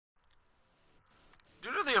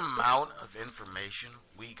amount of information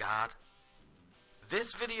we got,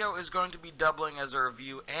 this video is going to be doubling as a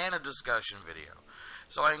review and a discussion video.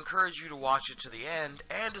 So I encourage you to watch it to the end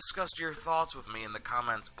and discuss your thoughts with me in the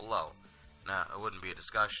comments below. Now, it wouldn't be a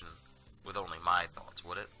discussion with only my thoughts,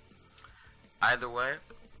 would it? Either way,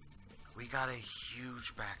 we got a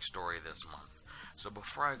huge backstory this month. So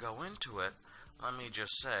before I go into it, let me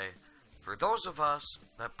just say, for those of us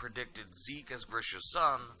that predicted Zeke as Grisha's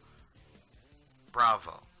son,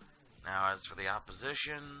 bravo. Now, as for the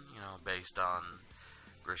opposition, based on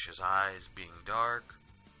Grisha's eyes being dark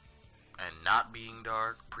and not being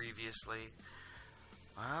dark previously,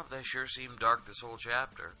 well, they sure seem dark this whole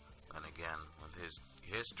chapter. And again, with his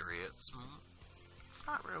history, it's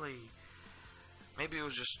not really... Maybe it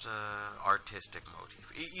was just an artistic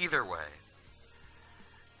motif. Either way,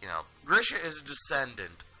 Grisha is a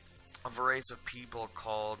descendant of a race of people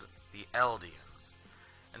called the Eldians.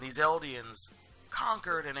 And these Eldians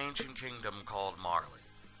conquered an ancient kingdom called Marley.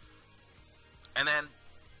 And then,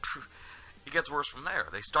 it gets worse from there.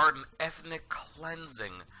 They start an ethnic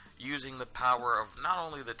cleansing using the power of not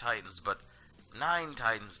only the Titans, but 9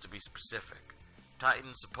 Titans to be specific.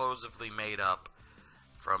 Titans supposedly made up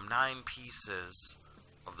from 9 pieces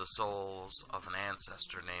of the souls of an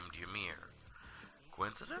ancestor named Ymir.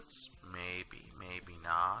 Coincidence? Maybe, maybe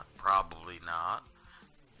not. Probably not.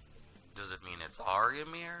 Does it mean it's our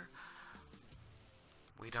Ymir?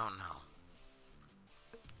 We don't know.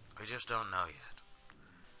 We just don't know yet.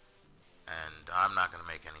 And I'm not going to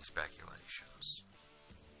make any speculations.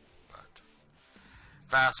 But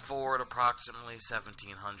fast forward approximately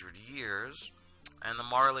 1700 years, and the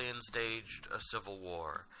Marleyans staged a civil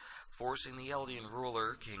war, forcing the Eldian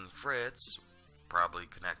ruler, King Fritz, probably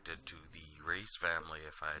connected to the race family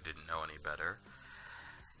if I didn't know any better,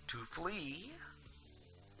 to flee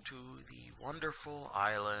to the wonderful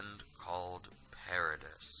island called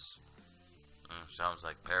Paradis. Sounds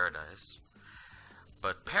like paradise.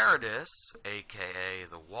 But Paradis, aka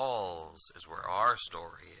the Walls, is where our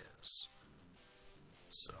story is.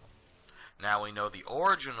 So, now we know the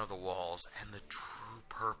origin of the Walls and the true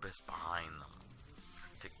purpose behind them.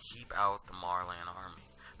 To keep out the Marleyan army.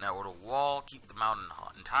 Now, would a wall keep the mountain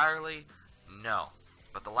hot entirely? No.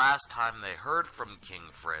 But the last time they heard from King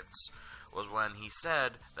Fritz was when he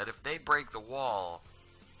said that if they break the wall,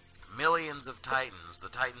 millions of Titans, the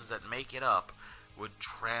Titans that make it up, would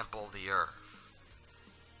trample the earth.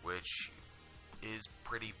 Which is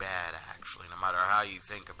pretty bad, actually, no matter how you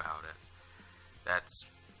think about it. That's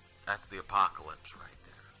the apocalypse right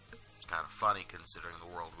there. It's kind of funny considering the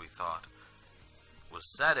world we thought was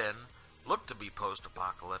set in looked to be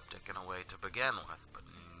post-apocalyptic in a way to begin with, but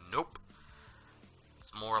nope.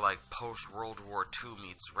 It's more like post-World War II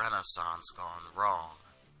meets Renaissance gone wrong.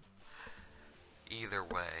 Either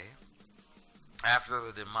way, after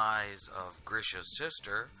the demise of Grisha's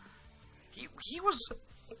sister, he was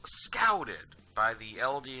scouted by the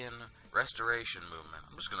Eldian Restoration Movement.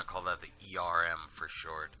 I'm just going to call that the ERM for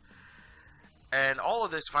short. And all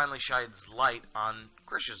of this finally shines light on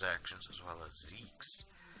Grisha's actions as well as Zeke's.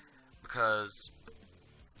 Because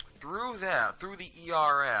through the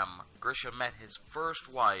ERM, Grisha met his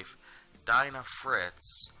first wife, Dinah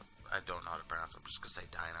Fritz. I don't know how to pronounce it, I'm just going to say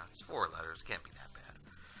Dinah. It's 4 letters, it can't be that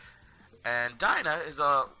bad. And Dinah is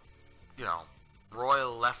a,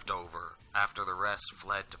 royal leftover after the rest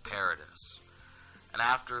fled to Paradis. And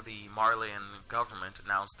after the Marleyan government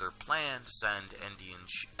announced their plan to send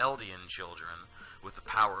Eldian children with the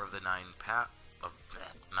power of the 9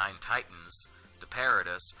 Titans to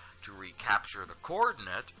Paradis to recapture the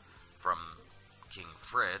coordinate from King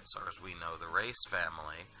Fritz, or as we know, the race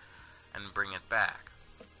family, and bring it back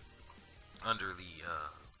under the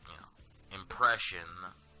impression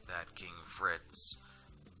that King Fritz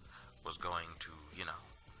was going to,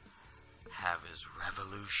 have his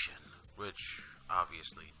revolution, which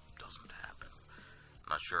obviously doesn't happen. I'm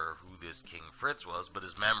not sure who this King Fritz was, but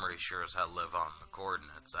his memory sure as hell live on the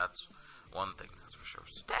coordinates. That's one thing, that's for sure.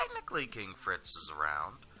 So technically King Fritz is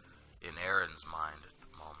around, in Aaron's mind at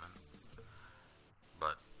the moment.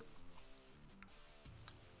 But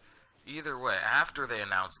either way, after they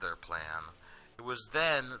announced their plan, it was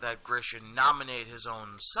then that Grisha nominated his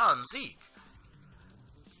own son, Zeke,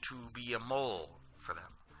 to be a mole for them.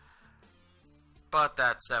 But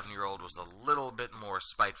that 7-year-old was a little bit more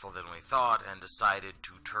spiteful than we thought and decided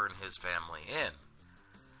to turn his family in.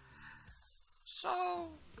 So,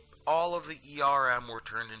 all of the ERM were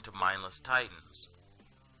turned into mindless Titans.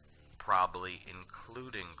 Probably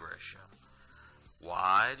including Grisha.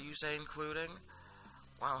 Why do you say including?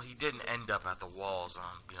 Well, he didn't end up at the walls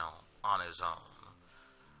on his own.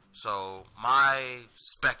 So my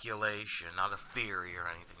speculation, not a theory or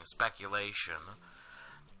anything, a speculation,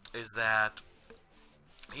 is that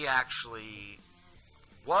he actually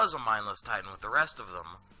was a mindless titan with the rest of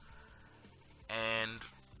them, and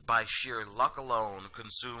by sheer luck alone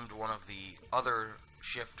consumed one of the other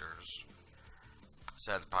shifters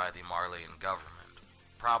sent by the Marleyan government.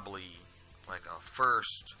 Probably like a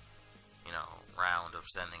first, round of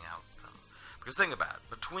sending out them. Because think about it,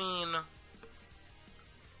 between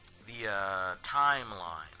the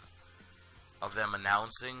timeline of them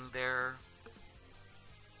announcing their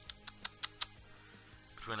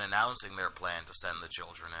plan to send the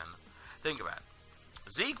children in, think about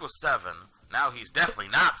it. Zeke was 7, now he's definitely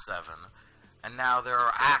not 7, and now there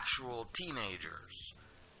are actual teenagers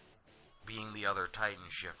being the other Titan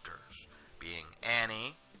shifters, being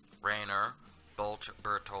Annie, Raynor,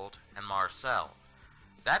 Bertolt, and Marcel.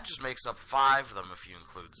 That just makes up 5 of them if you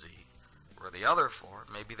include Zeke. Or the other 4,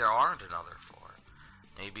 maybe there aren't another 4.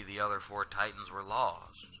 Maybe the other 4 Titans were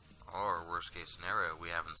lost. Or, worst case scenario, we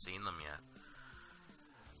haven't seen them yet.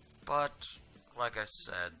 But, like I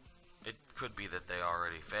said, it could be that they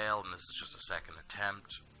already failed and this is just a second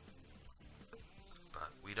attempt.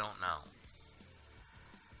 But we don't know.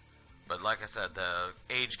 But like I said, the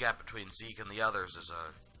age gap between Zeke and the others is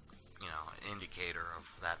an indicator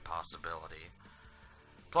of that possibility.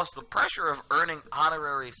 Plus the pressure of earning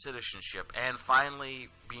honorary citizenship and finally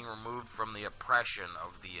being removed from the oppression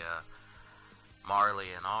of the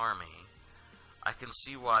Marleyan army, I can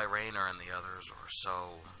see why Raynor and the others are so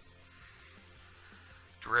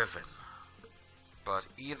driven. But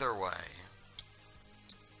either way,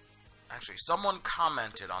 actually someone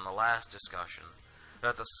commented on the last discussion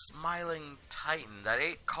that the smiling titan that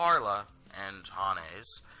ate Carla and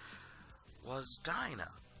Hannes was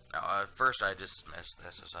Dinah. Now, at first I dismissed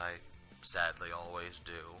this, as I sadly always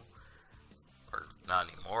do. Or not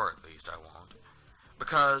anymore, at least I won't.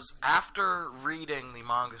 Because after reading the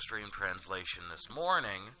manga stream translation this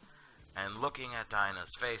morning, and looking at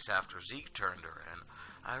Dinah's face after Zeke turned her in,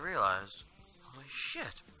 I realized, holy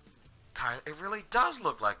shit, it really does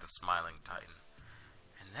look like the Smiling Titan.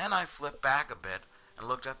 And then I flipped back a bit and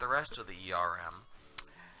looked at the rest of the ERM,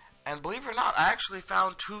 and believe it or not, I actually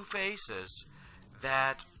found 2 faces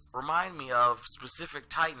that remind me of specific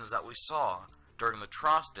Titans that we saw during the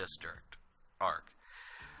Trost District arc.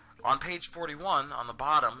 On page 41, on the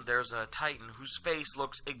bottom, there's a Titan whose face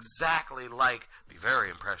looks exactly like the very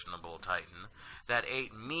impressionable Titan that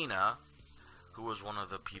ate Mina, who was one of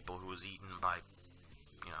the people who was eaten by,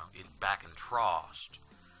 back in Trost.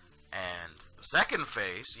 And the second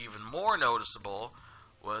face, even more noticeable,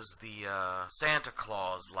 was the Santa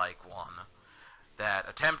Claus-like one that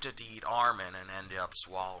attempted to eat Armin and ended up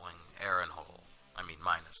swallowing Aaron whole. I mean,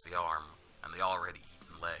 minus the arm and the already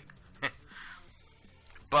eaten leg.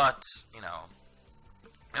 But, in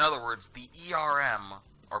other words, the ERM,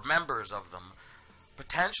 or members of them,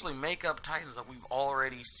 potentially make up Titans that we've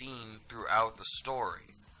already seen throughout the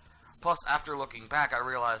story. Plus, after looking back, I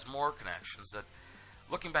realized more connections that,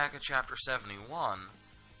 looking back at Chapter 71,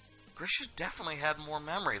 Grisha definitely had more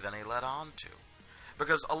memory than he let on to.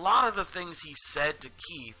 Because a lot of the things he said to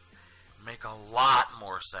Keith make a lot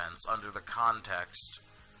more sense under the context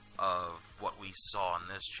of what we saw in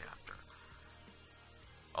this chapter.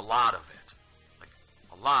 A lot of it. Like,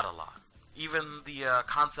 a lot. Even the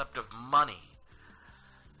concept of money.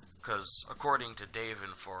 Because according to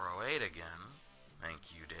Davin408 again, thank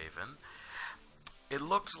you, Davin, it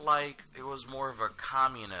looked like it was more of a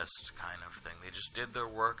communist kind of thing. They just did their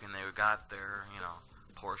work and they got their,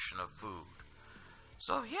 portion of food.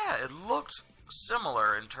 So yeah, it looked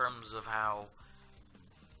similar in terms of how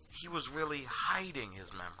he was really hiding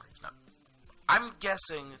his memories. Now, I'm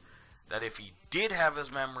guessing that if he did have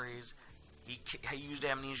his memories, he used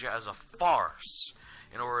amnesia as a farce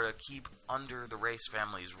in order to keep under the race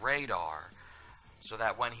family's radar, so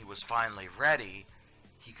that when he was finally ready,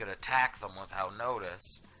 he could attack them without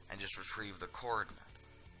notice and just retrieve the coordinate,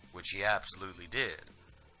 which he absolutely did.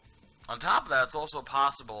 On top of that, it's also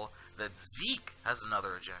possible that Zeke has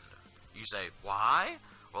another agenda. You say, why?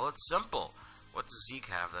 Well, it's simple. What does Zeke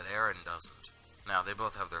have that Aaron doesn't? Now, they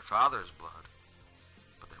both have their father's blood,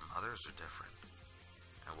 but their mothers are different.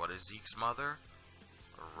 And what is Zeke's mother?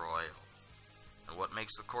 A royal. And what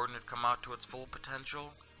makes the coordinate come out to its full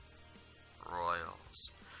potential? Royals.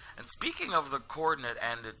 And speaking of the coordinate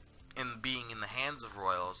and it being in the hands of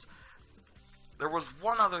royals, there was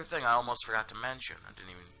one other thing I almost forgot to mention. I didn't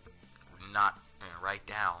even write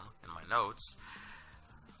down in my notes.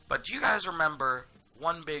 But do you guys remember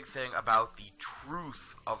one big thing about the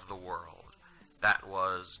truth of the world that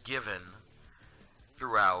was given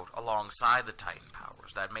throughout alongside the Titan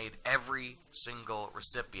powers that made every single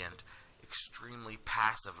recipient extremely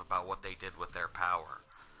passive about what they did with their power.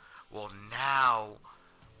 Well, now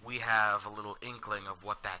we have a little inkling of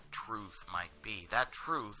what that truth might be. That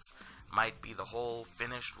truth might be the whole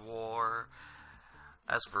finished war.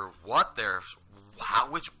 As for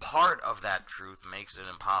which part of that truth makes it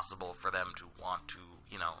impossible for them to want to,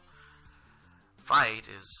 fight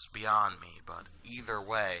is beyond me. But either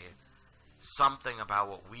way, something about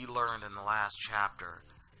what we learned in the last chapter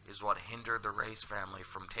is what hindered the Race family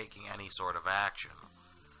from taking any sort of action.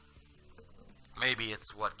 Maybe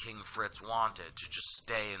it's what King Fritz wanted, to just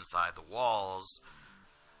stay inside the walls,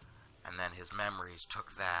 and then his memories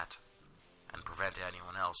took that and prevented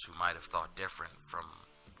anyone else who might have thought different from,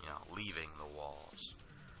 leaving the walls,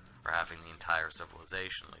 or having the entire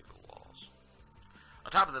civilization leave the walls. On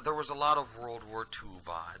top of that, there was a lot of World War II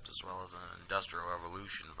vibes, as well as an Industrial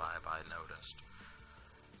Revolution vibe I noticed.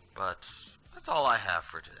 But that's all I have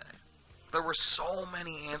for today. There were so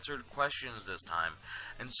many answered questions this time,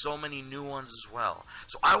 and so many new ones as well.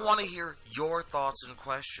 So I want to hear your thoughts and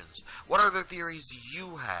questions. What other theories do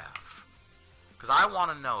you have? Because I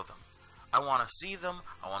want to know them. I want to see them,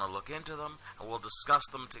 I want to look into them, and we'll discuss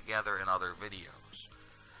them together in other videos.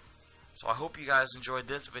 So I hope you guys enjoyed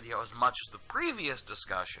this video as much as the previous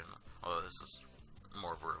discussion. Although this is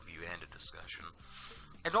more of a review and a discussion.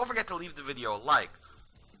 And don't forget to leave the video a like,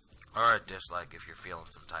 or a dislike if you're feeling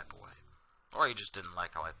some type of way. Or you just didn't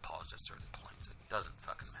like how I paused at certain points. It doesn't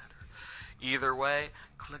fucking matter. Either way,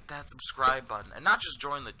 click that subscribe button. And not just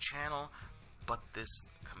join the channel, but this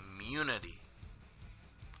community.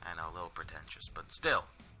 I know, a little pretentious, but still,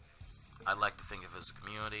 I'd like to think of it as a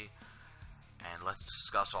community, and let's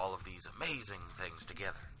discuss all of these amazing things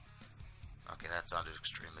together. Okay, that sounded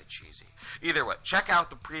extremely cheesy. Either way, check out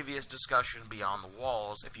the previous discussion Beyond the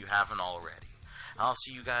Walls if you haven't already. And I'll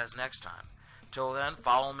see you guys next time. Till then,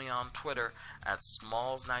 follow me on Twitter at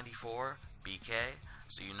Smalls94BK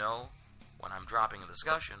so you know when I'm dropping a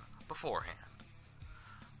discussion beforehand.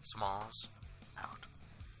 Smalls, out.